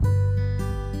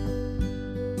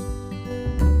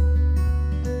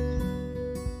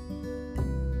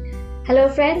Hello,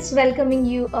 friends, welcoming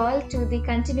you all to the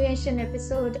continuation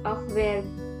episode of Where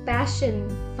Passion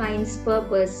Finds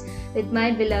Purpose with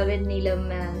my beloved Neelam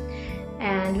ma'am.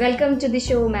 And welcome to the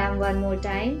show, ma'am, one more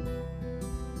time.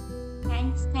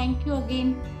 Thank you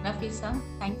again, Nafisa.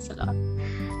 Thanks a lot.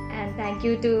 And thank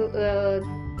you to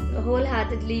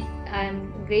wholeheartedly.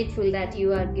 I'm grateful that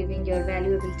you are giving your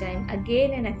valuable time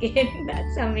again and again.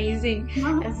 That's amazing.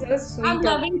 That's so sweet. I'm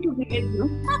loving to be with you,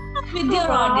 with your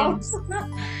Wow. audience.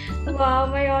 Wow,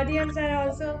 my audience are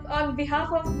also, on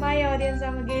behalf of my audience,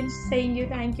 I'm again saying you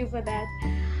thank you for that.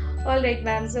 All right,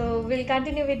 ma'am. So we'll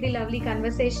continue with the lovely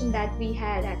conversation that we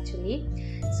had actually.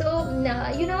 So,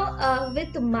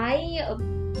 with my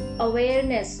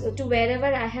awareness to wherever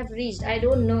I have reached, I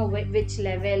don't know which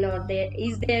level, or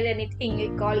there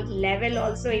anything called level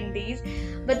also in these,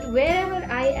 but wherever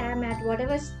I am at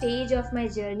whatever stage of my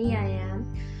journey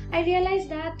I realize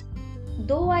that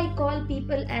though I call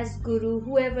people as guru,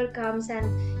 whoever comes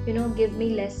and give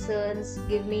me lessons,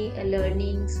 give me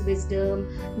learnings, wisdom,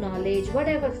 knowledge,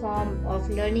 whatever form of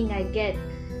learning I get.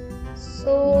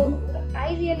 So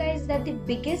I realized that the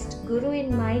biggest guru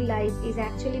in my life is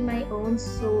actually my own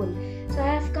soul. So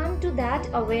I have come to that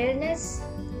awareness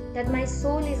that my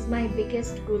soul is my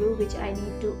biggest guru, which I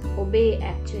need to obey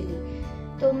actually.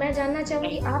 तो मैं जानना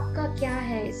चाहूँगी आपका क्या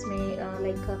है इसमें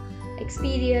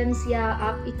experience, या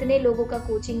आप इतने लोगों का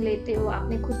कोचिंग लेते हो,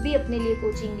 आपने खुद भी अपने लिए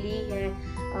कोचिंग ली है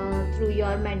थ्रू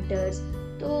योर मेंटर्स,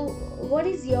 तो what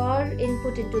is your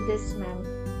input into this ma'am?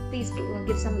 Please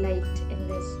give some light in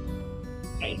this.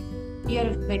 You are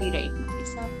very right,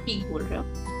 ऐसा ठीक बोल रहे हो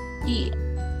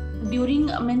कि ड्यूरिंग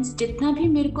मींस जितना भी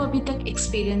मेरे को अभी तक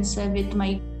एक्सपीरियंस है with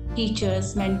my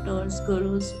teachers, mentors,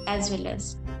 gurus as well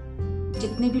as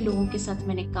जितने भी लोगों के साथ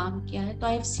मैंने काम किया है, तो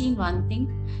I have seen one thing,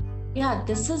 या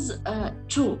दिस इज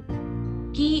ट्रू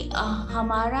कि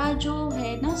हमारा जो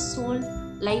है ना सोल,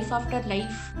 लाइफ आफ्टर लाइफ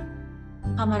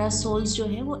हमारा सोल्स जो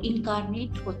है वो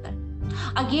इनकारनेट होता है.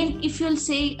 Again if you will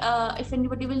say, if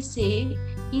anybody will say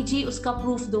कि जी उसका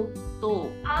प्रूफ दो, तो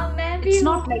it's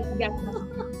not like that.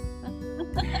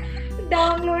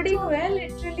 Downloading हुआ है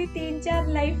लिटरली 3-4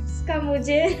 लाइफ्स का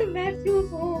मुझे, मैं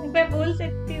प्रूफ हूँ, मैं बोल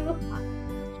सकती हूँ.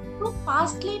 तो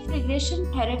पास्ट लाइफ रिग्रेशन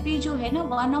थेरेपी जो है ना,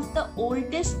 one of the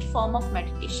oldest form of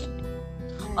meditation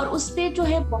है, और उस पे जो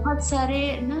है बहुत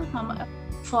सारे ना, हम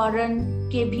फॉरेन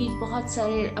के भी बहुत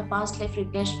सारे पास्ट लाइफ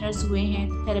रिग्रेशनर्स हुए हैं,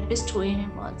 थेरेपिस्ट हुए हैं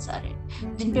बहुत सारे,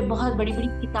 जिन पे बहुत बड़ी बड़ी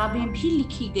किताबें भी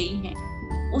लिखी गई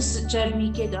हैं उस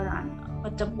जर्नी के दौरान,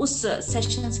 मतलब उस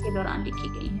सेशंस के दौरान लिखी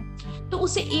गई हैं. तो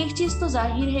उससे एक चीज तो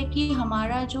जाहिर है कि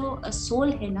हमारा जो सोल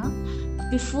है ना,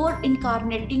 बिफोर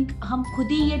इनकारनेटिंग हम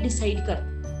खुद ही ये डिसाइड करते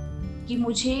कि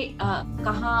मुझे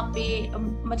कहाँ पे,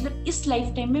 मतलब इस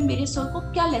लाइफ टाइम में मेरे सोल को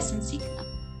क्या लेसन सीखना,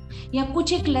 या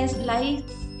कुछ एक लाइफ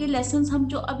के लेसन हम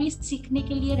जो अभी सीखने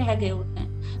के लिए रह गए होते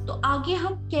हैं, तो आगे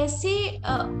हम कैसे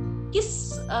किस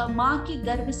माँ के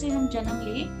गर्भ से हम जन्म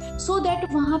ले, सो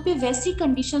दैट वहां पे वैसी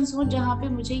कंडीशंस हो जहाँ पे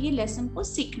मुझे ये लेसन को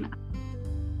सीखना.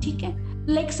 ठीक है,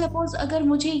 लाइक सपोज अगर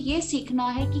मुझे ये सीखना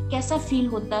है कि कैसा फील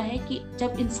होता है कि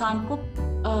जब इंसान को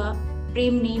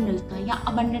प्रेम नहीं मिलता या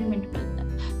अबंडनमेंट मिलता है,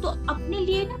 तो अपने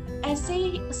लिए ना ऐसे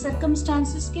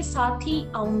सर्कमस्टांसेस के साथ ही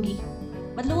आऊंगी,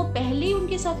 मतलब वो पहले ही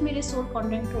उनके साथ मेरे सोल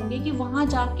कॉन्टेक्ट होंगे कि वहां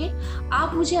जाके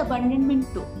आप मुझे अबंडनमेंट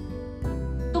दो.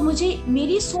 तो मुझे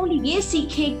मेरी सोल ये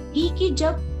सीखेगी कि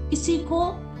जब किसी को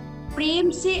प्रेम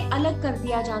से अलग कर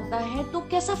दिया जाता है तो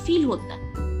कैसा फील होता है.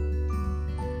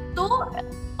 तो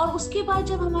और उसके बाद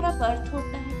जब हमारा बर्थ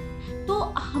होता है, तो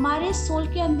हमारे सोल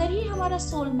के अंदर ही हमारा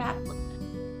सोल मैप होता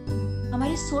है.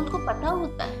 हमारी सोल को पता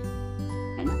होता है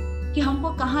ना, कि हमको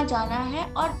कहाँ जाना है,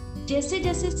 और जैसे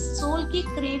जैसे सोल की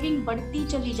क्रेविंग बढ़ती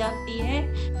चली जाती है,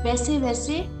 वैसे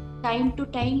वैसे time to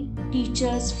time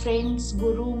teachers, friends,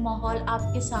 गुरु, माहौल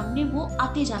आपके सामने वो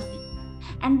आते जाते हैं.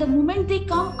 एंड द मोमेंट दे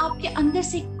कम, आपके अंदर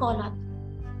से एक कॉल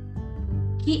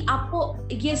आता कि आपको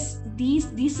yes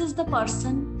this is the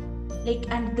person, like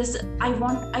and this I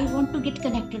want to get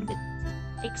connected with.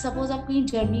 Like suppose आप कहीं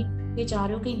जर्नी पे जा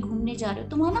रहे हो, कहीं घूमने जा रहे हो,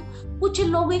 तो वहां ना कुछ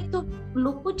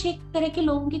लोग कुछ एक तरह के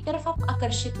लोगों की तरफ आप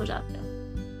आकर्षित हो जाते हो,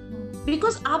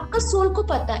 बिकॉज आपका सोल को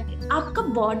पता है आपका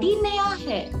बॉडी नया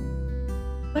है,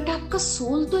 बट आपका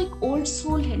सोल तो एक ओल्ड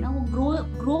सोल है ना, वो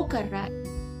ग्रो कर रहा है,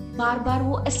 बार बार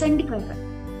वो असेंड कर रहा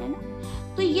है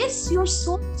ना. तो yes, your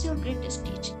soul is your greatest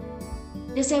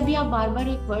teacher. जैसे अभी आप बार बार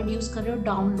एक वर्ड यूज कर रहे हो,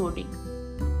 downloading.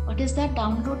 What is that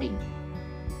downloading?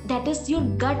 That is your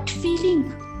gut feeling.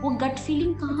 वो गट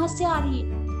फीलिंग कहाँ से आ रही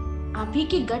है? आप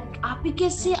ही के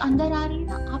से अंदर आ रही है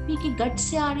ना, आप ही के गट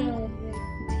से आ रही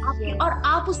है, और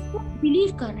आप उसको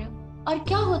बिलीव कर रहे हो. और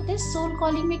क्या होता है सोल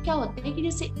कॉलिंग में, क्या होता है कि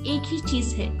जैसे एक ही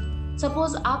चीज है,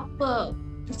 सपोज आप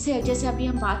जैसे जैसे अभी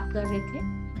हम बात कर रहे थे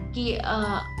कि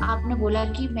आपने बोला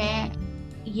कि मैं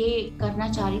ये करना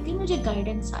चाह रही थी, मुझे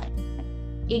गाइडेंस आए,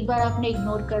 एक बार आपने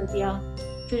इग्नोर कर दिया,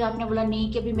 फिर आपने बोला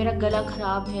नहीं कि अभी मेरा गला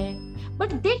खराब है,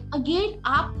 बट देन अगेन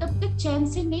आप तब तक चैन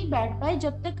से नहीं बैठ पाए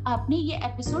जब तक आपने ये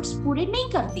एपिसोड्स पूरे नहीं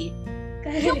कर दिए।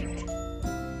 करेक्ट।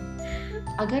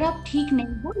 अगर आप ठीक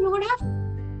नहीं हो, यू वुड हैव,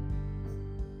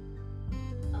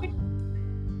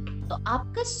 तो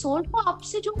आपका सोल को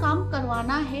आपसे जो काम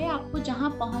करवाना है, आपको जहां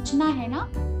पहुंचना है ना,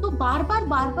 तो बार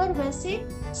बार वैसे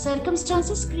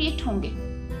सर्कमस्टांसेस क्रिएट होंगे,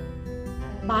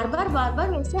 बार बार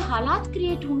वैसे हालात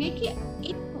क्रिएट होंगे कि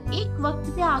एक वक्त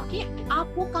पे आके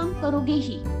आप वो काम करोगे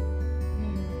ही।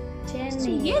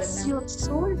 Yes, your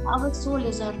soul, our soul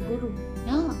is our guru.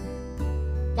 Yeah,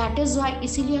 that is why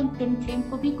इसीलिए हम ट्विन फ्लेम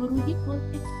को भी गुरु ही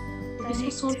बोलते हैं, इसको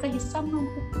सोल का हिस्सा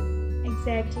मानते हैं।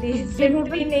 एग्जैक्टली।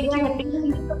 सिंपली नहीं,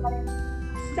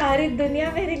 सारी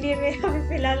दुनिया मेरे लिए, मेरा भी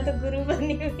फिलहाल तो गुरु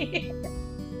बनी हुई है।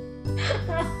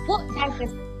 वो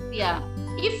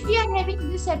if we are having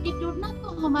this attitude ना, तो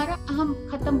हमारा हम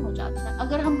खत्म हो जाता है।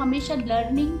 अगर हम हमेशा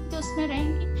लर्निंग के उसमें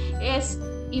रहेंगे, yes,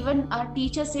 even our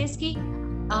teacher says कि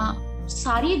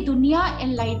सारी दुनिया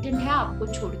एनलाइटन है आपको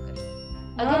छोड़कर।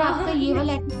 अगर आपका ये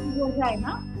वाला एटीट्यूड हो जाए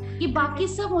ना कि बाकी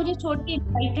सब मुझे छोड़ के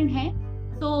एनलाइटन है,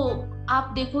 तो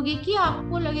आप देखोगे कि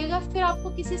आपको लगेगा, फिर आपको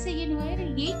किसी से ये नहीं होगा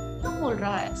ये क्यों बोल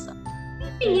रहा है ऐसा,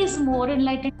 he is more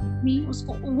enlightened than me,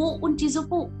 उसको वो उन चीजों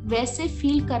को वैसे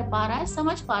फील कर पा रहा है,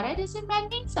 समझ पा रहा है जैसे मैं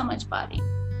नहीं समझ पा रही।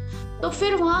 तो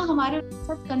फिर वहाँ हमारे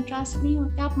साथ कंट्रास्ट नहीं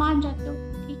होता, आप मान जाते हो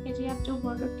ठीक है जी, आप जो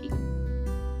बोल रहे हो ठीक है।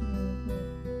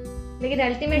 लेकिन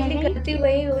अल्टीमेटली करती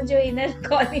वही हूँ जो इनर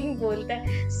कॉलिंग बोलता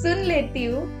है, सुन लेती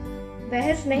हूँ,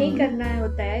 बहस नहीं करना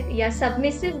होता है, या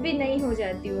सबमिसिव भी नहीं हो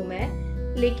जाती हूँ मैं,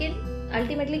 लेकिन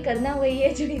अल्टीमेटली करना वही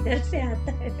है जो इधर से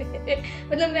आता है।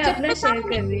 मतलब मैं अपना शेयर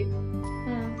कर रही हूँ।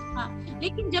 हाँ,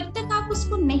 लेकिन जब तक आप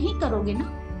उसको नहीं करोगे ना,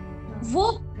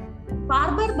 वो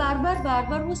बार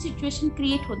बार वो सिचुएशन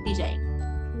क्रिएट होती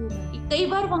जाएगी। कई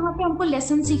बार वहां पे हमको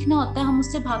लेसन सीखना होता है, हम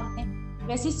उससे भागते हैं,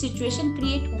 वैसी सिचुएशन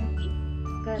क्रिएट होगी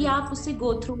कि आप उससे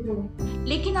गो थ्रू हो,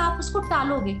 लेकिन आप उसको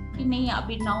टालोगे कि नहीं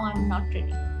अभी now I am not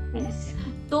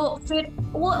ready. तो फिर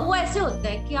वो ऐसे होता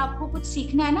है कि आपको कुछ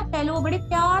सीखना है ना, पहले वो बड़े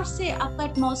प्यार से, आपका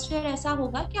एटमॉस्फेयर ऐसा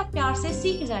होगा कि आप प्यार से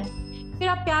सीख जाए, फिर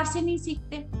आप प्यार से नहीं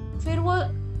सीखते, फिर वो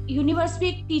यूनिवर्स भी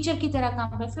एक टीचर की तरह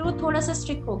काम करे, फिर वो थोड़ा सा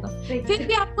स्ट्रिक्ट होगा, फिर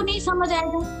भी आपको नहीं समझ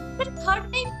आएगा, फिर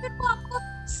थर्ड टाइम फिर वो आपको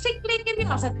स्ट्रिक्ट लेके भी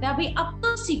आ सकता है, अभी अब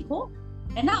तो सीखो,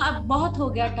 है ना, अब बहुत हो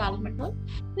गया टाल मटोल।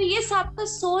 तो ये आपका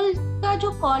सोल का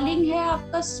जो कॉलिंग है,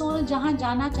 आपका सोल जहाँ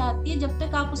जाना चाहती है, जब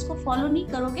तक आप उसको फॉलो नहीं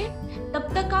करोगे तब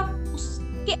तक आप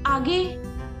उसके आगे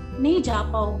नहीं जा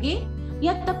पाओगे,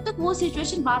 या तब तक वो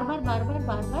सिचुएशन बार बार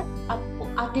आपको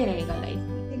आते रहेगा लाइफ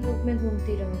में, लूप में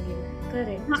घूमती रहूंगी मैं।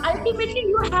 करेक्ट। हाँ, ultimately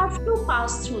you have to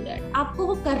pass through that, आपको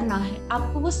वो करना है,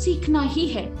 आपको वो सीखना ही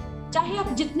है, चाहे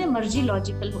आप जितने मर्जी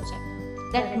लॉजिकल हो जाए,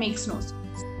 दैट मेक्स नो सेंस।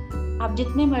 आप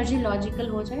जितने मर्जी लॉजिकल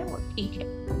हो जाए वो ठीक है,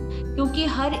 क्योंकि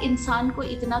हर इंसान को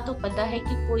इतना तो पता है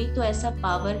कि कोई तो ऐसा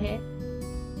पावर है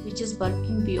which is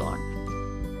working beyond.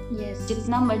 Yes.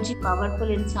 जितना मर्जी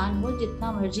पावरफुल इंसान हो,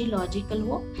 जितना मर्जी लॉजिकल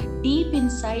हो, deep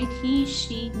inside he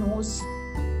she knows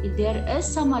there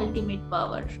is some ultimate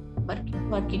power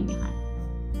working behind.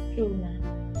 True, man.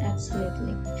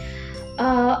 Absolutely.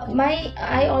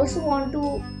 I also want to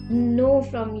know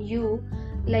from you,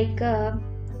 like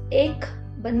एक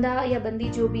बंदा या बंदी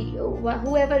जो भी,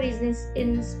 whoever is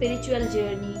in spiritual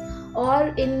journey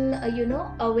और in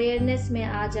awareness में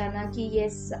आ जाना कि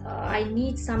yes, I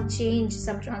need some change,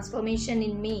 some transformation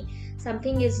in me,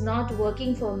 something is not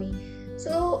working for me.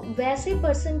 So वैसे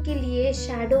person के लिए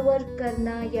shadow work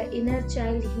करना या inner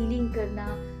child healing करना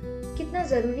कितना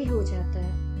जरूरी हो जाता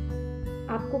है?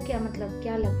 आपको क्या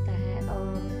क्या लगता है?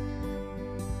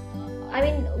 I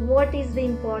mean, what is the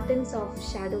importance of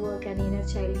shadow work and inner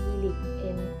child healing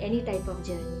in any type of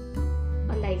journey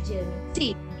or life journey?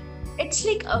 See, it's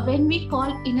like when we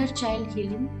call inner child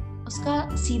healing,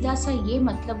 उसका सीधा सा ये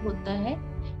मतलब होता है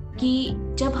कि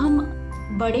जब हम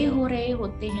बड़े हो रहे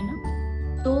होते हैं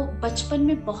ना, तो बचपन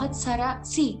में बहुत सारा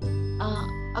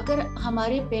अगर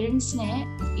हमारे पेरेंट्स ने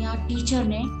या टीचर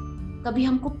ने कभी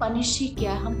हमको पनिश ही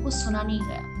किया, हमको सुना नहीं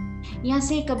गया, यहाँ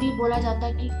से कभी बोला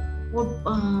जाता कि वो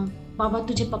बाबा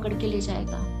तुझे पकड़ के ले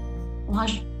जाएगा, वहाँ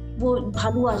वो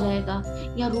भालू आ जाएगा,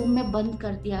 या रूम में बंद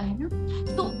कर दिया है ना,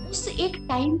 तो उस एक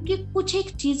टाइम के कुछ एक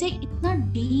चीजें इतना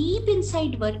डीप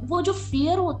इनसाइड वर्क, वो जो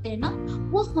फियर होते हैं ना,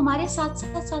 वो हमारे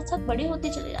साथ बड़े होते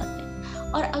चले जाते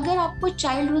हैं। और अगर आपको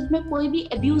चाइल्डहुड में कोई भी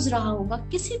अब्यूज रहा होगा,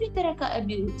 किसी भी तरह का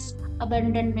अब्यूज,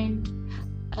 अबैंडनमेंट,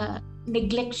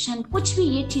 निग्लेक्शन, कुछ भी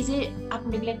ये चीजें आप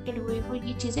निग्लेक्टेड हुए हो,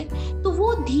 ये चीजें, तो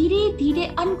वो धीरे धीरे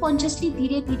अनकॉन्शियसली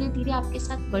धीरे धीरे धीरे आपके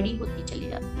साथ बड़ी होती चली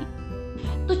जाती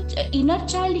है। तो इनर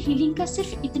चाइल्ड हीलिंग का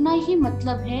सिर्फ इतना ही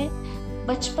मतलब है,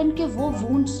 बचपन के वो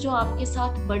वुंड्स जो आपके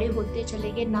साथ बड़े होते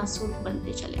चले गए, नासूर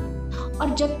बनते चले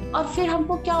गए, और फिर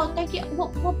हमको क्या होता है कि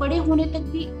वो बड़े होने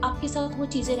तक भी आपके साथ वो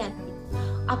चीजें रहती हैं।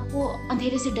 आपको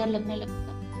अंधेरे से डर लगने लगता है।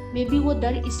 मे बी वो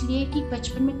डर इसलिए कि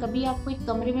बचपन में कभी आपको एक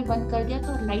कमरे में बंद कर दिया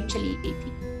था और लाइट चली गई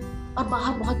थी और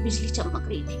बाहर बहुत बिजली चमक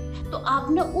रही थी, तो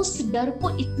आपने उस डर को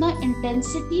इतना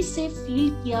इंटेंसिटी से फील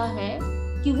किया है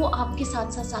कि वो आपके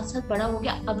साथ साथ बड़ा हो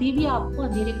गया। अभी भी आपको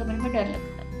अंधेरे कमरे में डर लगता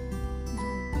है।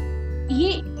 ये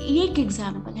एक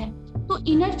एग्जाम्पल है। तो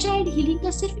इनर चाइल्ड हीलिंग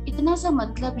का सिर्फ इतना सा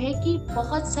मतलब है कि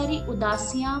बहुत सारी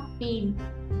उदासियां, पेन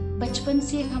बचपन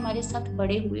से हमारे साथ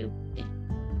बड़े हुए होते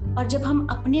हैं, और जब हम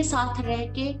अपने साथ रह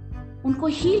के उनको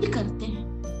हील करते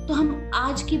हैं तो हम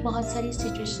आज की बहुत सारी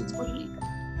सिचुएशंस को हील करते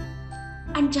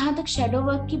हैं। एंड जहां तक शैडो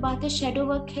वर्क की बात है, शैडो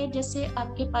वर्क है जैसे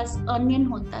आपके पास ऑनियन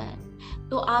होता है,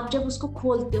 तो आप जब उसको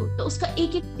खोलते हो तो उसका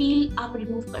एक एक पील आप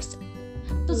रिमूव कर सकते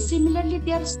हो। तो similarly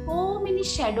there are so many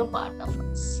shadow part of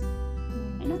us,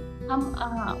 है ना। हम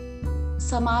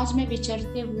समाज में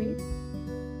विचरते हुए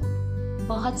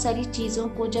बहुत सारी चीजों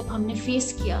को जब हमने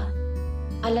फेस किया,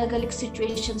 अलग अलग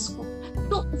सिचुएशंस को,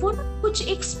 तो वो ना कुछ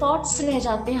एक स्पॉट्स रह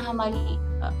जाते हैं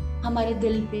हमारे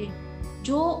दिल पे,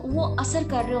 जो वो असर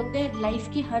कर रहे होते हैं लाइफ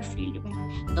की हर फील्ड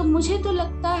में। तो मुझे तो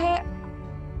लगता है,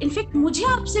 इनफैक्ट मुझे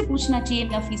आपसे पूछना चाहिए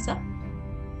Nafisa,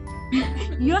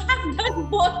 you have done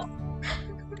both,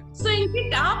 so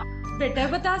in fact आप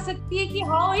बेटर बता सकती है कि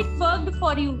how it worked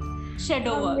for you,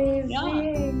 shadow work.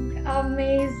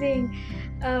 Amazing.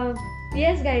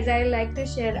 Yes, guys, I would like to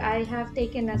share. I have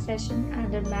taken a session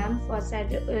under ma'am for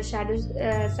shadow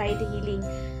side healing.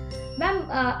 Ma'am,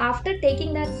 after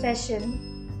taking that session,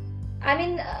 I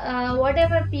mean,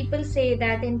 whatever people say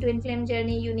that in twin flame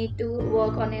journey you need to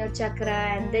work on your chakra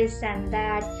and this and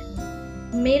that.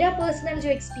 मेरा personal जो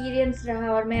experience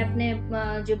रहा, और मैं अपने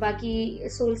जो बाकी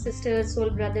soul sisters, soul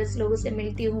brothers लोगों से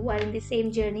मिलती हूँ who are in the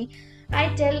same journey, I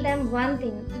tell them one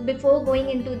thing before going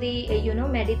into the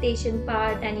meditation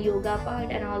part and yoga part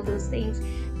and all those things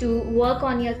to work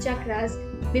on your chakras.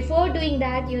 Before doing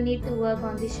that, you need to work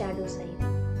on the shadow side.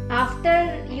 After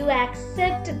you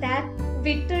accept that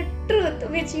bitter truth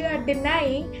which you are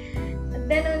denying,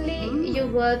 then only you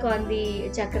work on the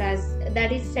chakras.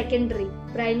 That is secondary.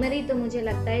 Primary तो मुझे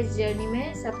लगता है इस journey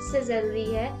में सबसे जरूरी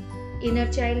है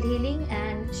inner child healing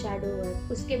and shadow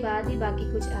work. उसके बाद ही बाकी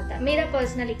कुछ आता है। मेरा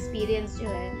पर्सनल एक्सपीरियंस जो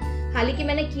है, हालांकि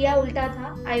मैंने किया उल्टा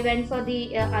था, I went for the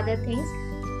other things,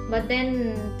 but then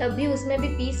तब भी उसमें भी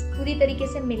पीस पूरी तरीके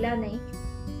से मिला नहीं।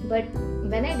 But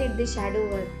when I did the shadow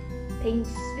work, things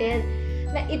where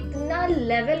मैं इतना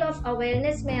लेवल ऑफ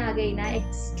अवेयरनेस में आ गई ना,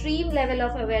 extreme level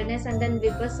of awareness, and then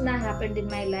Vipassana happened in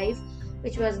my life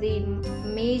which was the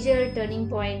major turning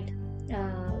point.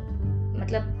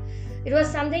 मतलब it was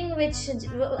something which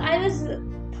I was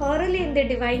thoroughly in the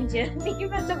divine journey.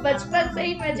 मतलब बचपन से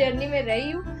ही मैं जर्नी में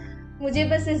रही हूँ, मुझे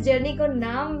बस इस जर्नी को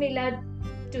नाम मिला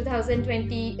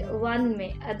 2021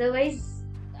 में, otherwise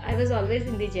I was always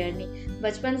in the journey.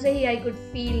 बचपन से ही I could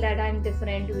feel that I'm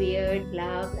different, weird,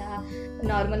 blah blah.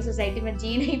 Normal society में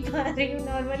जी नहीं पा रही हूँ,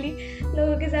 नॉर्मली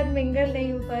लोगों के साथ मिंगल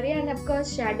नहीं हो पा रही, end of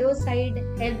course shadow side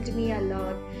helped me a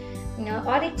lot.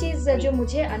 और एक चीज जो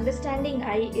मुझे अंडरस्टैंडिंग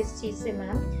आई इस चीज से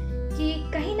मैम, कि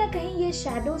कहीं ना कहीं ये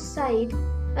शैडो साइड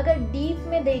अगर डीप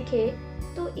में देखे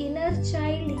तो इनर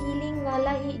चाइल्ड हीलिंग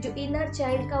वाला ही, जो इनर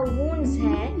चाइल्ड का वुंड्स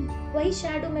है वही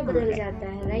शैडो में बदल जाता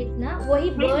है, राइट ना। वही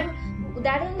birth,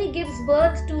 that only gives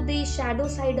birth to the shadow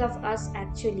side of us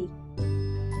actually.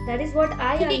 That is what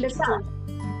I understood,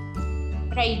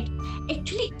 right.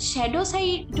 Actually shadow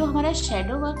side, जो हमारा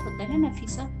शैडो वर्क होता है ना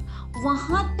नफीसा,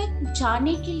 वहां तक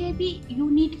जाने के लिए भी यू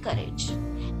नीड करेज।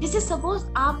 जैसे सपोज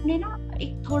आपने ना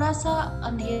एक थोड़ा सा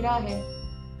अंधेरा है,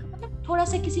 मतलब थोड़ा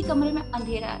सा किसी कमरे में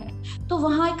अंधेरा है, तो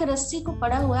वहां एक रस्सी को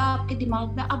पड़ा हुआ है आपके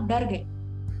दिमाग में, आप डर गए,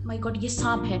 माय गॉड ये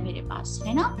सांप है मेरे पास,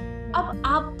 है ना। अब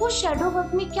आपको शैडो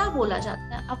वर्क में क्या बोला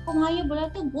जाता है, आपको वहां ये बोला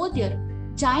जाता है गो देयर,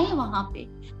 जाएं वहां पे,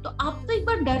 तो आप तो एक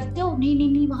बार डरते हो, नहीं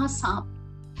नहीं नहीं वहां सांप।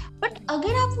 बट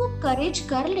अगर आप वो करेज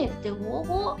कर लेते हो,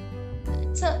 वो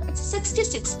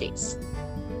 66 days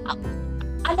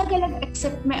अलग अलग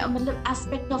एक्सेप्ट में, मतलब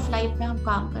एस्पेक्ट ऑफ लाइफ में हम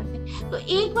काम करते हैं, तो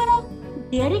एक बार आप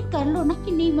डेयरिंग कर लो ना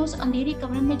कि नहीं मैं उस अंधेरी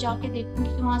कमरे में जाके देखूंगी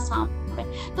कि वहां सांप है,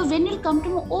 तो when you come to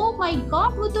know oh my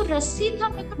God वो तो रस्सी था,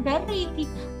 मैं तो डर रही थी,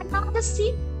 एंड नाउ द सी,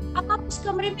 अब आप उस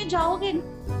कमरे में जाओगे ना,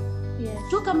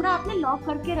 जो कमरा आपने लॉक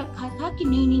करके रखा था कि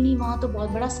नहीं नहीं नहीं वहां तो बहुत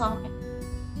बड़ा सांप है,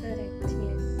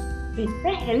 with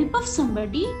the help of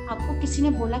somebody, आपको किसी ने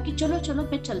बोला कि चलो चलो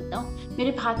मैं चलता हूँ,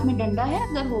 मेरे हाथ में डंडा है,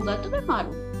 अगर होगा तो मैं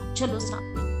मारूंगा, चलो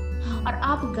सामने। और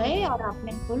आप गए और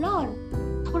आपने खोला और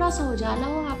थोड़ा सा उजाला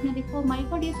हुआ, आपने देखा माय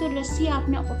गॉड ये तो रस्सी,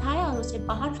 आपने उठाया और उसे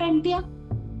बाहर फेंक दिया,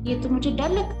 ये तो मुझे डर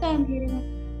लगता है अंधेरे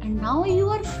में। And now you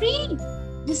are free,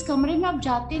 जिस कमरे में आप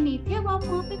जाते नहीं थे अब आप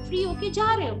वहां पे फ्री होके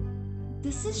जा रहे हो।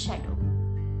 This is shadow.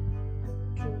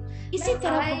 इसी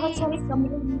तरह बहुत सारे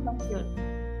कमरे में बनते होते।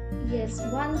 Yes,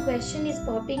 one question is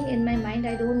popping in my mind.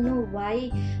 I don't know why,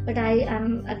 but I am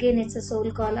again. It's a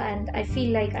soul caller, and I feel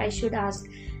like I should ask.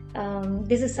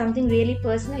 This is something really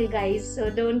personal, guys. So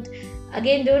don't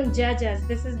judge us.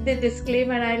 This is the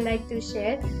disclaimer I like to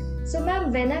share. So, ma'am,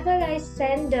 whenever I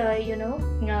send,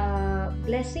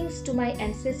 blessings to my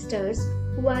ancestors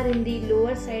who are in the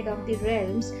lower side of the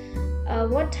realms,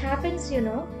 what happens,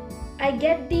 I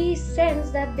get the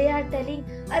sense that they are telling,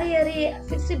 अरे अरे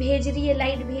फिर से भेज रही है,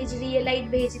 light भेज रही है, लाइट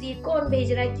भेज रही है, कौन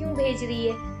भेज रहा है, क्यों भेज रही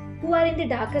है, who are in the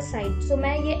darker side. So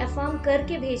मैं ये affirm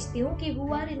करके भेजती हूँ कि who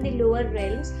are in the lower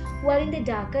realms, who are in the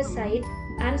darker side,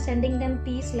 I'm sending them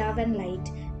peace, love and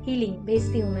light, healing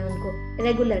भेजती हूँ मैं उनको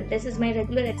regular. This is my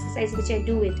regular exercise which I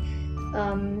do it.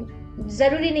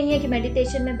 ज़रूरी नहीं है कि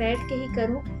meditation में बैठ के ही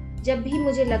करूँ, जब भी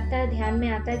मुझे लगता है, ध्यान में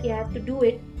आता है कि I have to do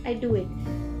it, I do it.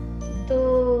 तो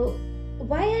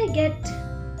why I get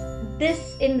this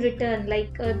in return,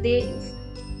 like they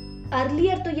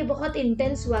earlier तो ये बहुत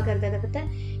intense हुआ करता था, पता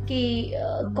है कि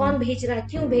कौन भेज रहा है,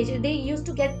 क्यों भेज रहा है, they used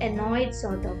to get annoyed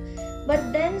sort of,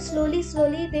 but then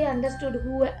slowly they understood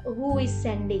who is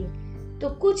sending. तो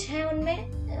कुछ है उनमें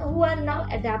who are now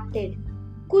adapted,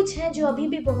 कुछ है जो अभी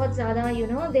भी बहुत ज़्यादा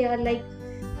they are like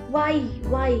why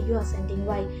you are sending,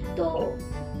 why. तो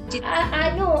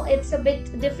I know it's a bit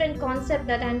different concept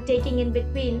that I'm taking in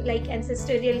between, like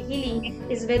ancestral healing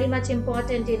is very much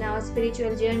important in our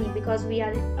spiritual journey because we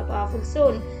are a powerful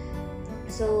soul.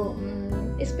 So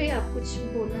इस पे आप कुछ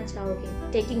बोलना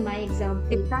चाहोगे, taking my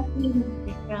example?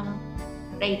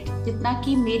 जितना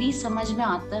कि मेरी समझ में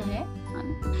आता है,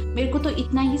 मेरे को तो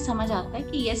इतना ही समझ आता है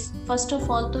कि yes, first of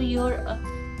all तो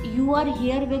you are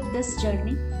here with this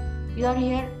journey, you are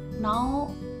here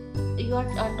now. You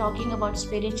are talking about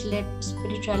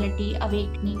spirituality,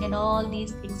 awakening and all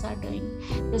these things are doing.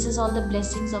 This is all the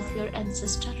blessings of your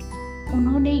ancestor.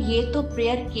 उन्होंने ये तो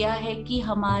prayer किया है कि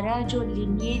हमारा जो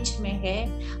lineage में है,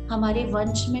 हमारे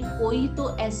वंश में कोई तो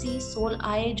ऐसी सोल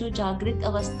आए जो जागृत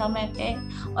अवस्था में है।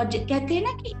 और कहते हैं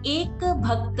ना कि एक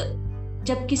भक्त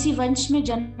जब किसी वंश में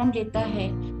जन्म लेता है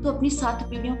तो अपनी 7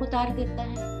 पीढ़ियों को तार देता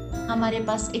है। हमारे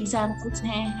पास एग्जाम्पल्स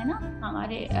हैं, है ना,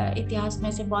 हमारे इतिहास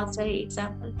में से बहुत सारे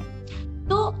एग्जाम्पल हैं।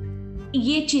 तो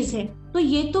ये चीज है, तो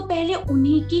ये तो पहले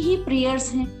उन्हीं की ही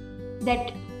प्रेयर्स हैं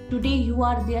that today you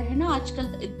are there, है ना। आजकल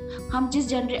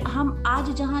हम आज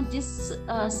जहाँ जिस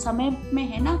समय में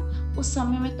है ना, उस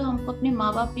समय में तो हमको अपने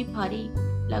माँ बाप भी भारी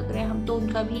लग रहे हैं, हम तो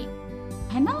उनका भी,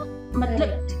 है ना,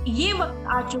 मतलब ये वक्त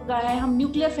आ चुका है, हम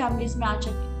न्यूक्लियर फैमिलीज में आ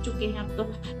चुके हैं, अब तो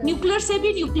न्यूक्लियर से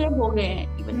भी न्यूक्लियर हो गए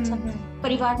हैं, इवन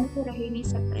परिवार में तो रह ही नहीं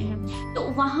सक रहे हैं। तो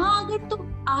वहां अगर तो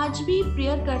आज भी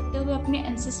प्रेयर करते हुए अपने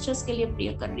एंसेस्टर्स के लिए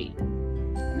प्रेयर कर रही है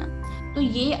ना, तो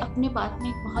ये अपने बात में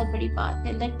एक बहुत बड़ी बात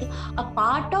है, like a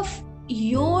part of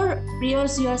your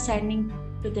prayers you are sending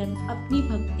to them. अपनी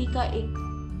भक्ति का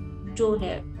एक जो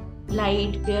है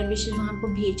लाइट प्रेयर विशेष वहां को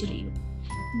भेज रही हो।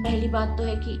 पहली बात तो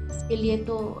है कि इसके लिए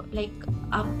तो लाइक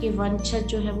आपके वंशज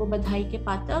जो है वो बधाई के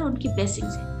पात्र और उनकी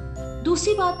ब्लेसिंग्स है।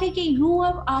 दूसरी बात है कि यू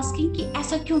आर आस्किंग कि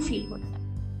ऐसा क्यों फील होता है।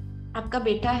 आपका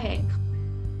बेटा है,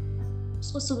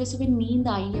 उसको सुबह सुबह नींद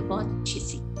आई है बहुत अच्छी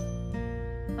सी,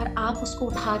 और आप उसको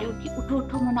उठा रहे हो कि उठो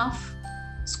उठो मुनाफ,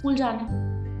 स्कूल जाना है।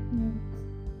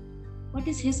 What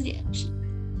is his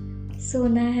reaction?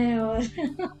 सोना है और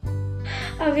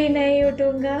अभी नहीं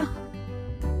उठूंगा।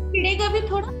 चिढ़ेगा भी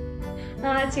थोड़ा,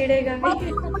 हाँ चिढ़ेगा भी,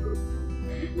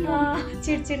 हाँ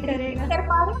चिड़चिड़ करेगा। कर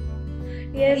पा रहे?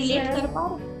 यस रिलेट कर पा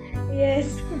रहे? यस।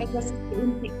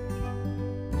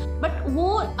 बट वो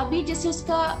अभी जैसे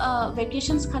उसका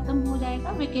वेकेशंस खत्म हो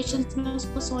जाएगा, वेकेशंस में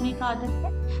उसको सोने का आदत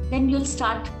है, देन यू विल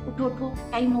स्टार्ट उठो उठो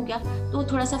टाइम हो गया, तो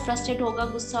थोड़ा सा फ्रस्ट्रेट होगा,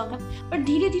 गुस्सा होगा, बट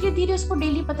धीरे धीरे उसको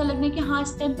डेली पता लगने कि हाँ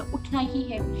इस टाइम पे उठना ही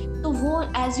है। तो वो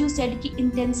एज यू सेड की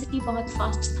इंटेंसिटी बहुत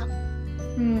फास्ट था,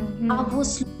 अब वो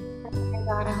स्लो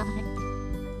जा रहा है।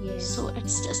 So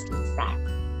it's just that.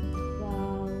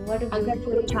 Wow, what a अगर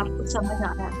beautiful, कुछ आपको समझ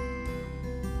आ रहा है,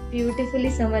 ब्यूटीफुली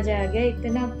समझ आ गया।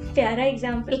 इतना प्यारा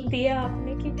एग्जाम्पल दिया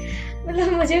आपने कि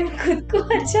मतलब मुझे खुद को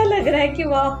अच्छा लग रहा है कि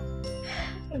वाह,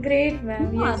 great ma'am.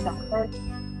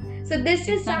 So this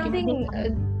is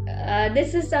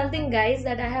something guys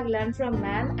that I have learned from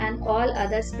ma'am and all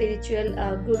other spiritual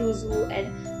gurus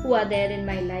who are there in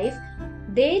my life.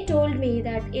 they told me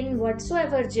that in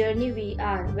whatsoever journey we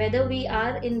are, whether we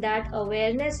are in that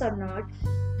awareness or not,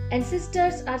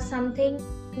 ancestors are something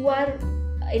who are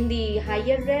in the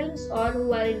higher realms or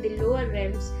who are in the lower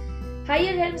realms.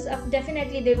 Higher realms,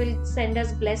 definitely they will send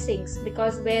us blessings,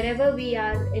 because wherever we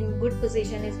are in good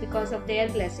position is because of their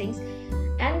blessings.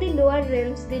 And the lower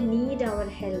realms, they need our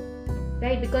help,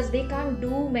 right? Because they can't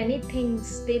do many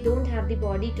things, they don't have the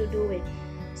body to do it.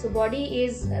 So body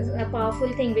is a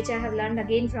powerful thing, which I have learned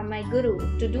again from my guru.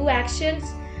 To do actions,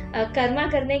 Karma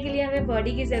करने के लिए हमें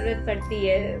body की जरूरत पड़ती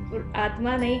है,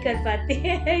 आत्मा नहीं कर पाती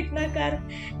है इतना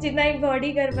कर्म जितना एक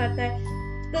बॉडी कर पाता है.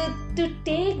 तो to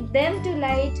take them to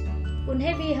light,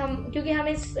 उन्हें भी हम, क्योंकि हम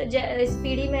इस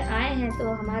पीढ़ी में आए हैं, तो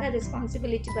हमारा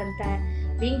रिस्पॉन्सिबिलिटी बनता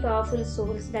है, being powerful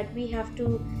souls, that we have to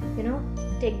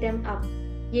take them up.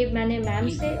 ये मैंने मैम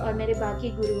से और मेरे बाकी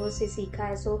गुरुओं से सीखा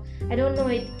है. So I don't know,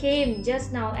 it came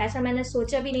just now. ऐसा मैंने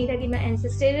सोचा भी नहीं था कि मैं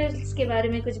एंसेस्टर्स के बारे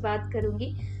में कुछ बात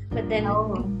करूंगी, but then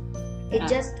it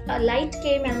just a light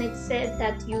came and it said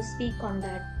that you speak on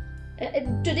that.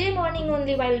 Today morning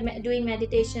only, while doing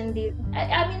meditation,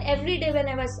 I mean every day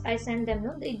whenever I send them,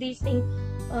 no, these things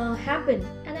happen,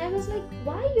 and I was like,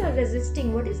 why you are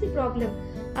resisting, what is the problem?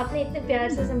 आपने इतने प्यार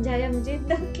से समझाया, मुझे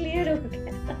एकदम clear हो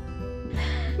गया.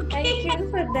 Thank you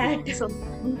for that. So,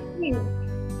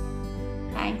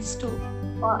 thanks to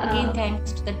again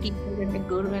thanks to the teacher and the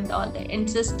guru and all the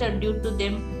ancestors. Due to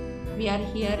them, we are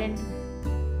here and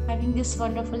having this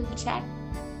wonderful chat.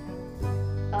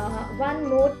 One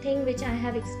more thing which I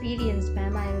have experienced,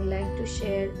 ma'am, I would like to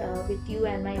share with you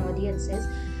and my audiences.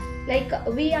 Like,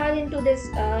 we are into this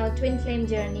twin flame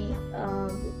journey,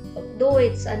 though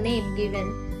it's a name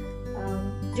given.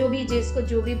 जो भी, जिसको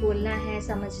जो भी बोलना है,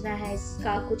 समझना है,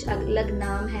 इसका कुछ अलग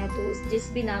नाम है, तो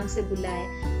जिस भी नाम से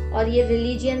बुलाए, और ये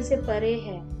रिलीजियन से परे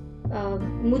है.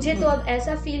 मुझे तो अब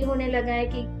ऐसा फील होने लगा है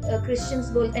कि क्रिश्चियंस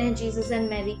बोलते हैं जीसस एंड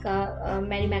मैरी का,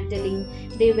 Mary Magdalene,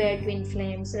 they were twin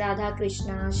flames, Radha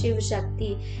Krishna, Shiv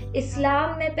Shakti.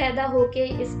 इस्लाम में पैदा होके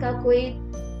इसका कोई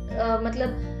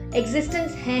मतलब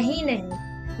एग्जिस्टेंस है ही नहीं.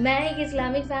 मैं एक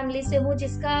इस्लामिक फैमिली से हूँ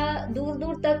जिसका दूर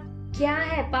दूर तक क्या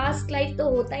है, पास्ट लाइफ तो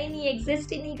होता ही नहीं,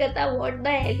 एग्जिस्ट ही नहीं करता. What the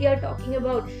hell you are talking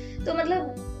about. तो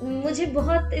मतलब मुझे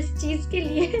बहुत इस चीज के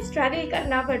लिए स्ट्रगल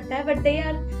करना पड़ता है, but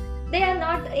they are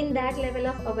not in that level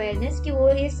of awareness कि वो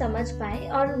ये समझ पाए.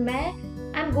 और मैं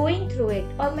I'm going through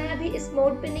it, और मैं अभी इस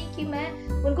मोड पे नहीं कि मैं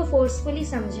उनको forcefully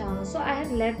समझाऊं. So I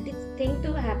have left this thing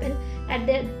to happen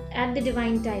at the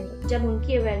divine time. जब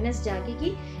उनकी awareness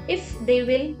जागेगी, if they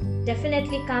will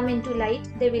definitely come into light,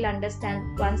 they will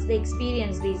understand once they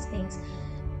experience these things.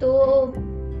 तो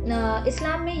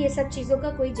इस्लाम में ये सब चीज़ों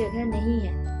का कोई जगह नहीं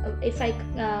है. If I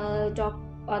talk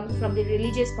from the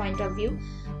religious point of view,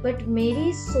 but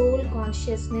मेरी सोल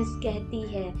कॉन्शियसनेस कहती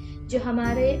है, जो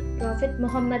हमारे प्रॉफिट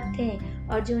मोहम्मद थे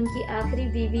और जो उनकी आखिरी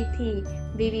बीवी थी,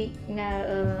 बीवी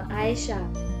Aisha,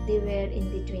 they were in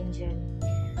the twin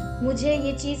journey. मुझे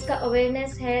ये चीज़ का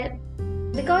अवेयरनेस है,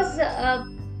 बिकॉज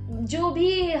जो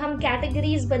भी हम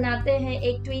कैटेगरीज बनाते हैं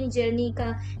एक ट्विन जर्नी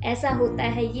का, ऐसा होता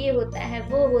है, ये होता है,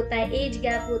 वो होता है, एज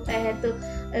गैप होता है, तो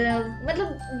मतलब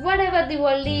whatever the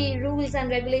worldly rules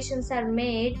and regulations are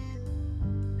made,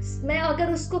 मैं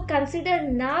अगर उसको कंसिडर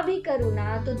ना भी करूँ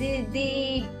ना, तो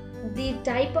the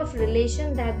type of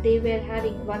relation that they were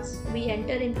having once we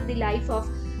enter into the life of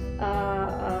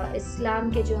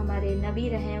इस्लाम के जो हमारे नबी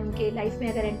रहे, उनके लाइफ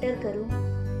में अगर एंटर करूँ,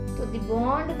 तो the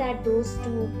bond that those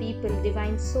two people,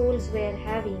 divine souls, were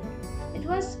having, it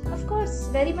was of course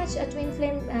very much a twin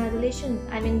flame relation.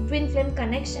 I mean twin flame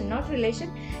connection, not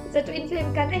relation, it's a twin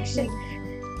flame connection.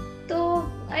 तो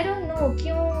आई don't no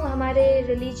क्यों हमारे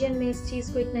religion में इस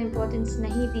चीज़ को इतना importance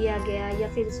नहीं दिया गया, या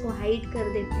फिर इसको हाइड कर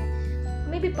देते हैं.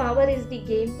 Maybe power is the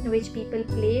game which people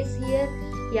place here,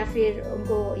 या फिर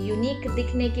उनको यूनिक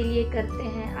दिखने के लिए करते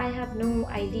हैं. I have no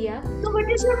idea. So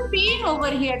what is your pain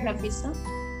over here, Nafisa?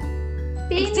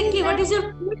 Exactly, what is your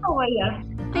pain over here?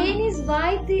 Pain is why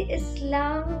the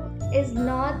Islam is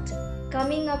not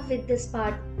coming up with this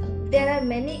part. There are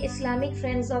many Islamic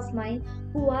friends of mine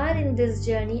who are in this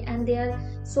journey, and they are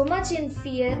so much in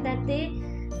fear that they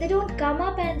don't come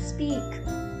up and speak.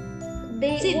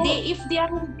 If they are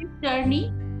in this journey,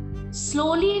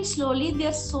 slowly and slowly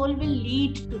their soul will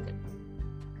lead to them.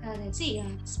 Correct. See,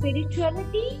 yeah.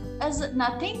 Spirituality is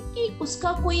nothing कि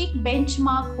उसका कोई एक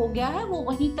benchmark हो गया है, वो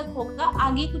वहीं तक होगा,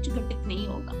 आगे कुछ घटित नहीं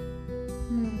होगा.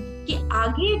 कि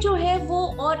आगे जो है वो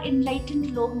और enlightened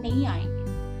लोग नहीं आएंगे.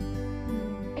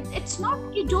 It's not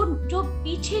कि जो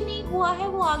पीछे नहीं हुआ है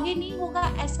वो आगे नहीं होगा,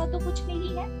 ऐसा तो कुछ नहीं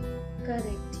है.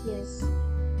 Correct, yes.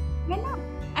 है ना.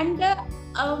 And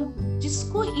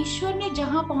जिसको ईश्वर ने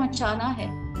जहाँ पहुँचाना है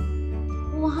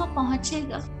वो वहाँ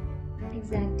पहुँचेगा.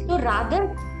 Exactly. So rather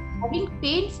having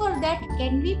pain for that,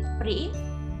 can we pray?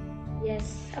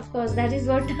 Yes, of course. That is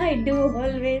what I do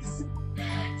always.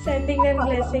 Sending them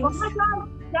blessings. वहाँ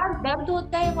जहाँ दर्द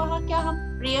होता है वहाँ क्या हम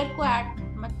प्रेयर को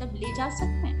मतलब ले जा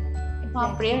सकते हैं? वहाँ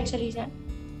प्रेयर चली जाए.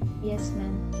 Yes,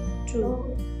 ma'am. True.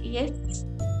 Yes.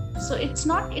 So it's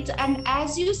not. It's, and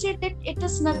as you said that it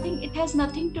is nothing. It has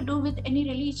nothing to do with any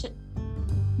religion.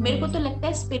 मेरे को तो लगता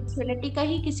है स्पिरिचुअलिटी का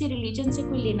ही किसी रिलीजन से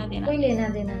कोई लेना देना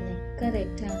नहीं.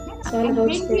 करेक्ट है. It's all And about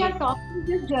when we are talking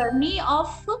this journey of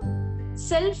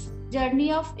self, journey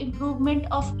of improvement,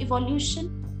 of evolution,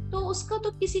 तो उसका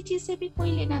तो किसी चीज से भी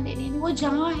कोई लेना देना नहीं. वो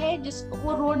जहाँ है, जिसको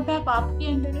वो रोड मैप आपके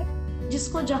अंदर है,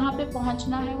 जिसको जहाँ पे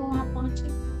पहुँचना है वो वहाँ पहुँचे.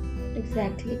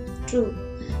 Exactly. True.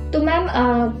 तो ma'am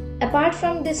apart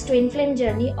from this twin flame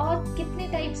journey और कितने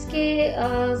टाइप्स के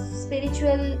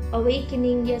स्पिरिचुअल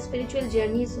अवेकनिंग या स्पिरिचुअल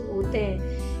जर्नीज होते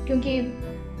हैं? क्योंकि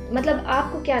मतलब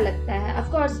आपको क्या लगता है?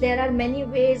 Of course there are many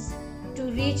ways to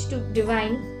reach to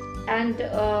divine and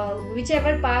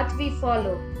whichever path we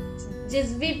follow,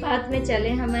 जिस भी पाथ में चले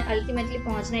हमें अल्टीमेटली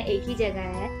पहुंचना एक ही जगह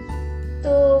है.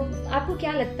 तो आपको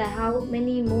क्या लगता है, how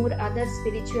many more other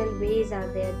spiritual ways are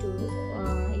there to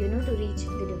to reach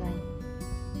the divine?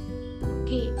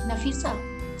 Okay, Nafisa,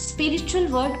 spiritual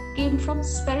word came from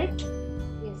spirit.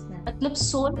 Yes, ma'am. मतलब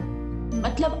soul,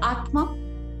 मतलब आत्मा.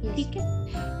 Yes. ठीक है.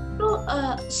 तो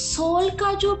सोल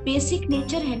का जो बेसिक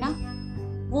नेचर है ना,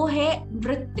 वो है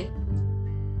नृत्य,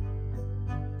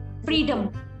 फ्रीडम.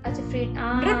 अच्छा,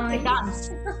 नृत्य, डांस,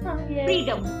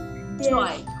 फ्रीडम,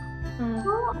 जॉय.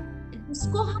 तो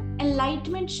जिसको हम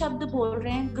एनलाइटमेंट शब्द बोल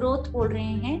रहे हैं, ग्रोथ बोल रहे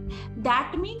हैं,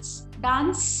 that means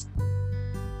dance,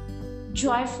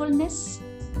 joyfulness,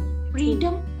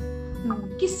 freedom.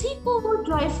 किसी को वो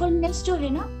जॉयफुलनेस जो है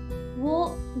ना, वो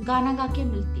गाना गा के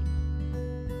मिलती.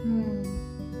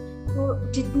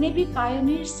 तो जितने भी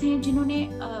पायोनियर्स हैं जिन्होंने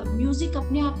म्यूजिक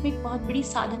अपने आप में एक बहुत बड़ी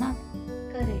साधना.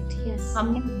 करेक्ट. यस.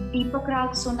 हमने दीपक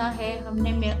राग सुना है,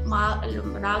 हमने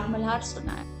राग मल्हार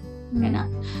सुना है ना.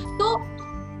 तो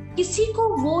किसी को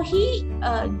वो ही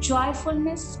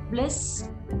जॉयफुलनेस, ब्लिस,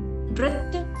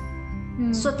 नृत्य,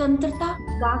 स्वतंत्रता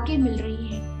गा के मिल रही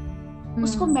है.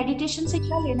 उसको मेडिटेशन से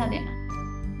क्या लेना देना?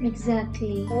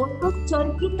 एग्जैक्टली. वो तो चर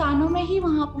की तानों में ही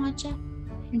वहां पहुंचा.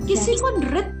 किसी को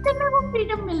नृत्य में वो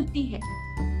फ्रीडम मिलती है,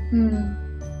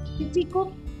 किसी को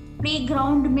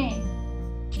प्लेग्राउंड में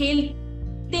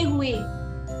खेलते हुए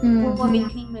वो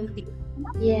अवेकनिंग मिलती है.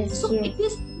 यस. सो इट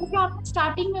इज, जैसे आपने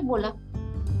स्टार्टिंग में बोला,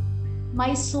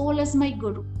 my soul is my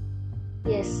Guru.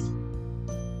 Yes.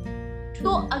 तो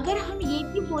अगर हम ये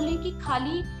भी बोले कि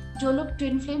खाली जो लोग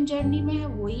ट्विन फ्लेम जर्नी में है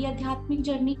वही आध्यात्मिक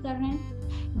जर्नी कर रहे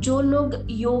हैं, जो लोग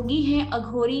योगी हैं,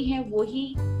 अघोरी हैं,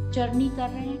 वही जर्नी कर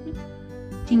रहे हैं,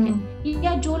 ठीक है,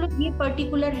 या जो लोग ये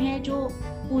पर्टिकुलर हैं जो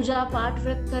पूजा पाठ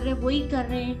व्रत कर रहे हैं वही कर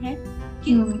रहे हैं,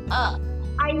 कि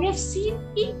आई हैव सीन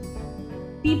कि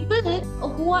पीपल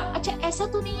हुआ. अच्छा, ऐसा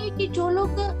तो नहीं है कि जो लोग,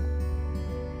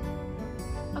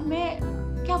 मैं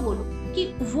क्या बोलूं, कि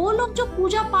वो लोग जो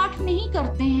पूजा पाठ नहीं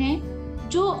करते हैं,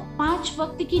 जो 5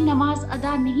 वक्त की नमाज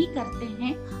अदा नहीं करते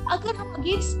हैं, अगर हम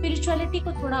अगेन स्पिरिचुअलिटी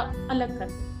को थोड़ा अलग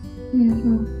करते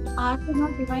हैं, are they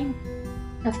not divine?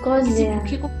 Of course किसी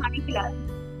भूखे को खाने खिला.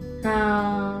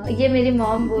 हाँ, ये मेरी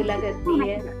मॉम बोला करती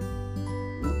है.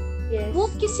 yes. वो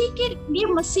किसी के लिए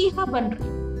मसीहा बन रहे.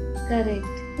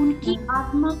 करेक्ट. उनकी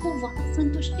आत्मा को वहाँ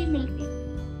संतुष्टि मिलती.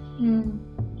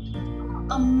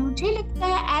 मुझे लगता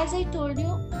है, as I told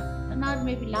you in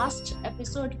may be last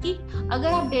episode, की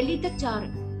अगर आप दिल्ली तक जा रहे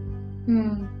हो,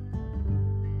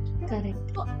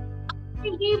 करेक्ट, तो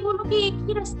ये बोलो कि एक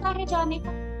ही रास्ता है जाने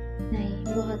का नहीं,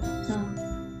 बहुत. हाँ.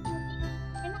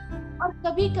 है ना. और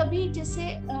कभी कभी जैसे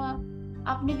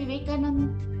आपने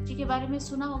विवेकानंद जी के बारे में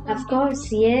सुना होगा. Of course.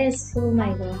 Yes. Oh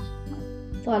my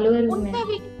God, follower हूं मैं. उनका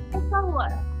भी ऐसा हुआ,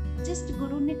 जस्ट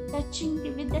गुरु ने touching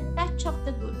with the touch of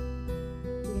the गुरु,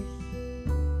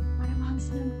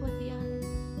 परमहंस ने उनको दिया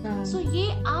है. सो ये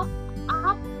आप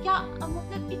क्या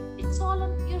मतलब, it's all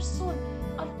on your soul.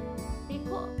 और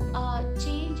देखो,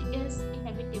 चेंज इज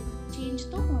इनएविटेबल.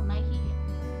 चेंज तो होना ही है.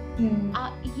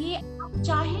 ये आप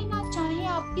चाहे ना चाहे,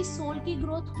 आपकी सोल की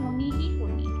ग्रोथ होनी ही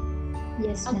होनी है.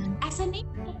 Yes, ऐसा नहीं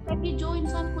लगता कि जो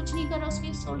इंसान कुछ नहीं कर रहा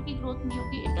उसकी सोल की ग्रोथ नहीं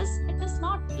होगी. It is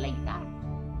not like that.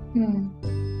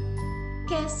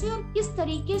 कैसे और किस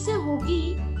तरीके से होगी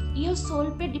ये सोल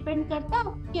पे डिपेंड करता है,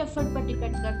 आपके एफर्ट पर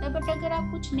डिपेंड करता है. बट अगर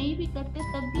आप कुछ नहीं भी करते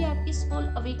तब भी आपकी सोल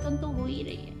अवेकन तो हो ही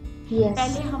रही है. yes.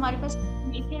 पहले हमारे पास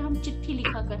थे, हम चिट्ठी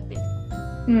लिखा करते थे.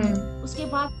 उसके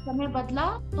बाद समय बदला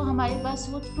तो हमारे पास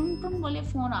वो टुन टुन बोले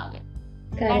फोन आ गए,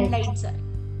 लैंडलाइन्स आए.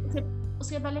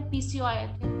 उसके पहले पीसीओ आए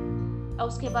थे, और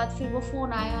उसके बाद फिर वो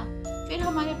फोन आया, फिर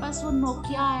हमारे पास वो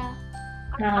नोकिया आया,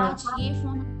 और हाँ, आज ये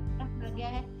फोन आ गया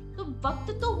है। तो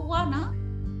वक्त तो हुआ ना,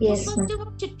 उस यस वक्त मैम, जब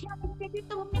हम चिट्ठियां लिखते थे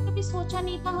तब हमने कभी सोचा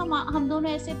नहीं था हम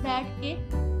दोनों ऐसे बैठ के,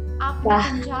 आप मैं वाह,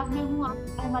 पंजाब में हूँ,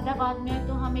 आप अहमदाबाद में हैं,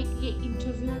 तो हम एक ये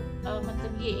इंटरव्यू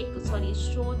मतलब ये एक सॉरी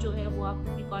शो जो है वो आप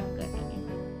रिकॉर्ड कर रहे हैं।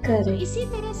 तो करेक्ट, इसी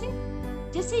तरह से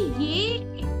जैसे ये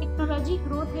टेक्नोलॉजी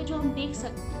ग्रोथ है जो हम देख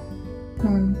सकते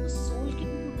हैं, तो सोल की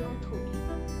भी ग्रोथ होगी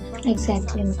वक्त के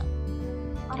एग्जैक्टली, साथ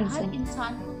साथ। और हर एग्जैक्टली,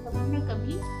 इंसान को कभी ना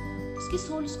कभी उसकी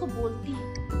सोल उसको बोलती है।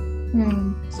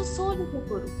 So soul is a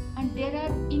guru, and there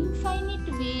are infinite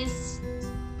ways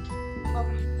of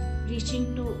reaching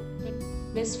to that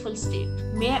blissful state.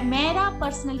 मेरा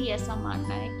पर्सनली ऐसा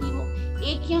मानना है कि वो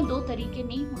एक या दो तरीके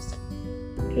नहीं हो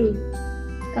सकते। True,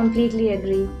 completely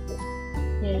agree,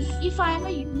 yes, If I am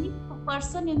a unique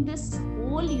person in this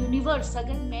whole universe,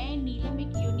 अगर मैं नीलम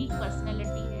एक यूनिक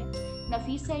पर्सनैलिटी है,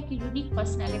 नफीसा एक यूनिक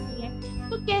पर्सनैलिटी है,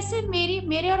 तो कैसे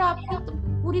मेरे और आपको तो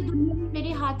पूरी दुनिया में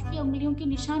मेरे हाथ की उंगलियों के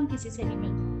निशान किसी से नहीं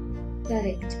मिलते,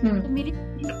 करेक्ट, तो मेरी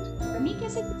नहीं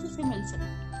कैसे किसी से मिल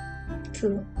सकती? ट्रू,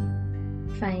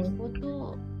 फाइन, वो तो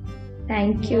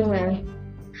thank you ma'am,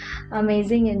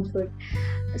 amazing input.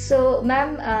 So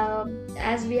ma'am,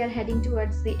 as we are heading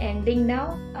towards the ending now,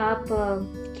 आप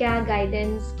क्या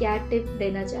गाइडेंस, क्या टिप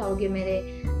देना चाहोगे मेरे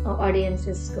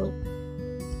ऑडियंसेस को?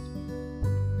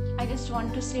 I just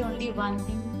want to say only one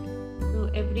thing to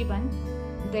everyone,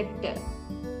 that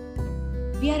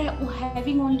we are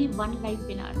having only one life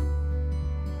in our life.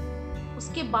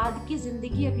 उसके बाद की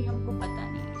जिंदगी अभी हमको पता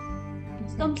नहीं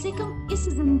है। कम से कम इस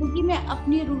जिंदगी में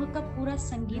अपनी रूह का पूरा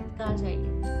संगीत गा जाइए,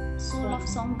 सोल ऑफ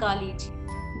सॉन्ग गा लीजिए।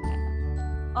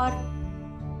 और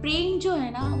प्रेम जो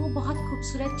है ना वो बहुत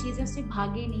खूबसूरत चीजों से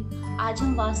भागे नहीं, आज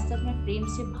हम वास्तव में प्रेम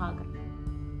से भाग रहे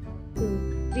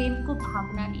हैं। प्रेम को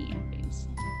भागना नहीं है, प्रेम से।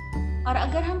 और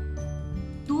अगर हम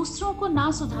दूसरों को ना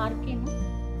सुधार के ना,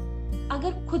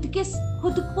 अगर खुद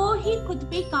को ही खुद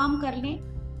पे काम कर लें,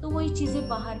 तो वही चीजें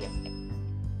बाहर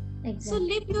reflect. So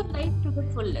live your life to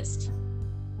the fullest.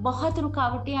 बहुत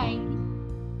रुकावटें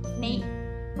आएंगी नहीं,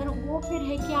 पर वो फिर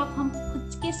है कि आप हम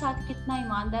खुद के साथ कितना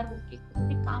ईमानदार होके खुद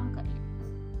पे काम कर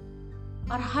लें।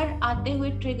 और हर आते हुए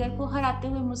ट्रिगर को, हर आते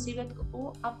हुए मुसीबत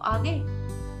को आप आगे,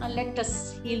 लेट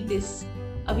अस हील दिस,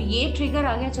 अब ये ट्रिगर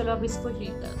आ गया, चलो अब इसको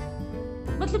हील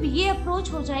करो, मतलब ये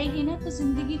अप्रोच हो जाएगी ना, तो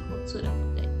जिंदगी खूबसूरत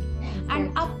हो जाएगी।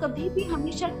 एंड आप कभी भी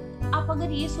हमेशा आप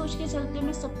अगर ये सोच के चलते हो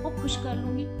मैं सबको खुश कर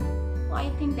लूंगी, तो I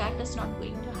think that is not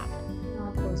going to happen.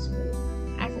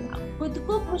 And खुद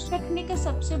को खुश रखने का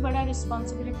सबसे बड़ा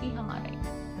रिस्पॉन्सिबिलिटी हमारा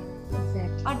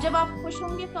है। और जब आप खुश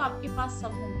होंगे तो आपके पास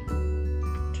सब होंगे।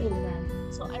 True, ma'am.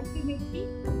 So ultimately,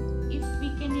 if we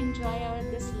can enjoy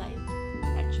this life,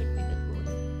 that should be the goal.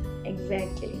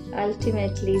 Exactly.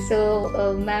 Ultimately. So,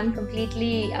 ma'am,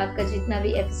 completely आपका जितना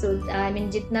भी episode, I mean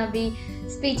जितना भी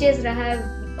speeches रहा है,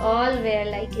 all were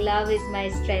like love is my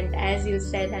strength, as you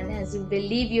said, and as you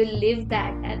believe, you live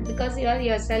that, and because you are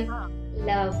yourself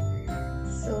love.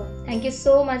 So, thank you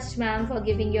so much, ma'am, for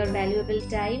giving your valuable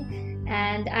time.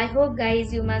 And I hope,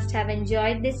 guys, you must have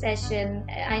enjoyed this session.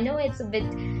 I know it's a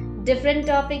bit different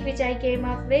topic which I came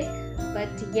up with,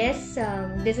 but yes,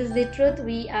 this is the truth.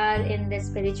 We are in this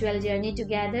spiritual journey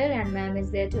together, and ma'am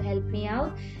is there to help me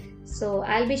out. So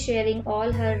I'll be sharing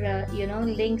all her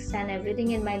links and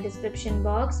everything in my description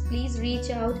box. Please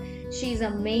reach out. She's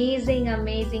amazing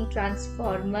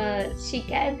transformer.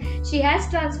 She has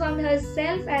transformed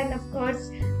herself, and of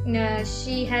course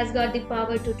she has got the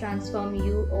power to transform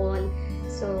you all.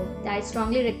 So I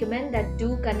strongly recommend that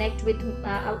do connect with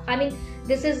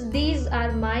these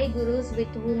are my gurus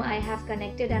with whom I have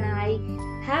connected, and I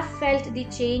have felt the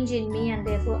change in me, and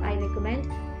therefore I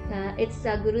recommend. It's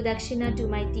a Guru Dakshina to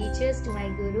my teachers, to my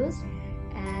gurus,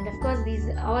 and of course these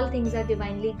all things are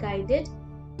divinely guided,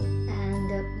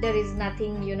 and there is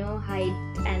nothing hide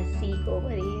and seek over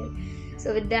here.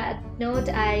 So with that note,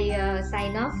 I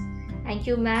sign off. Thank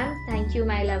you, ma'am. Thank you,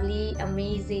 my lovely,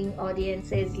 amazing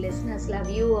audiences, listeners. Love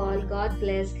you all. God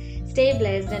bless. Stay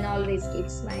blessed and always keep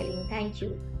smiling. Thank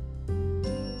you.